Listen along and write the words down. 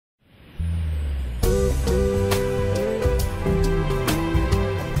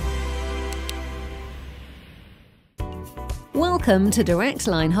Welcome to Direct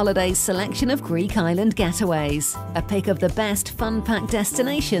Line Holidays' selection of Greek island getaways, a pick of the best fun-packed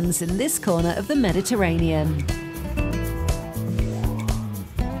destinations in this corner of the Mediterranean.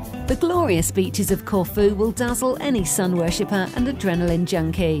 The glorious beaches of Corfu will dazzle any sun worshipper and adrenaline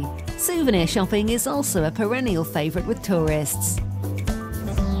junkie. Souvenir shopping is also a perennial favourite with tourists.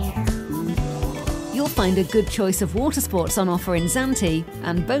 You'll find a good choice of water sports on offer in Zante,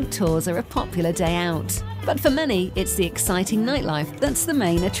 and boat tours are a popular day out. But for many, it's the exciting nightlife that's the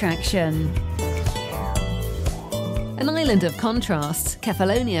main attraction. An island of contrasts,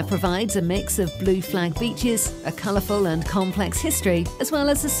 Kefalonia provides a mix of blue flag beaches, a colourful and complex history, as well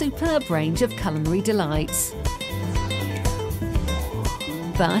as a superb range of culinary delights.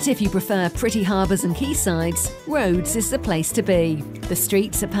 But if you prefer pretty harbours and quaysides, Rhodes is the place to be. The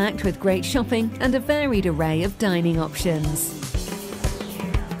streets are packed with great shopping and a varied array of dining options.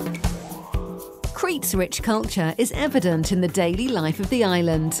 Crete's rich culture is evident in the daily life of the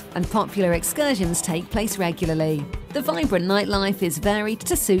island, and popular excursions take place regularly. The vibrant nightlife is varied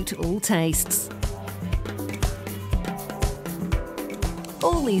to suit all tastes.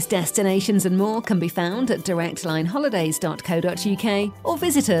 All these destinations and more can be found at directlineholidays.co.uk or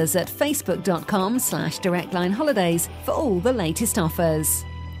visit us at facebook.com/directlineholidays for all the latest offers.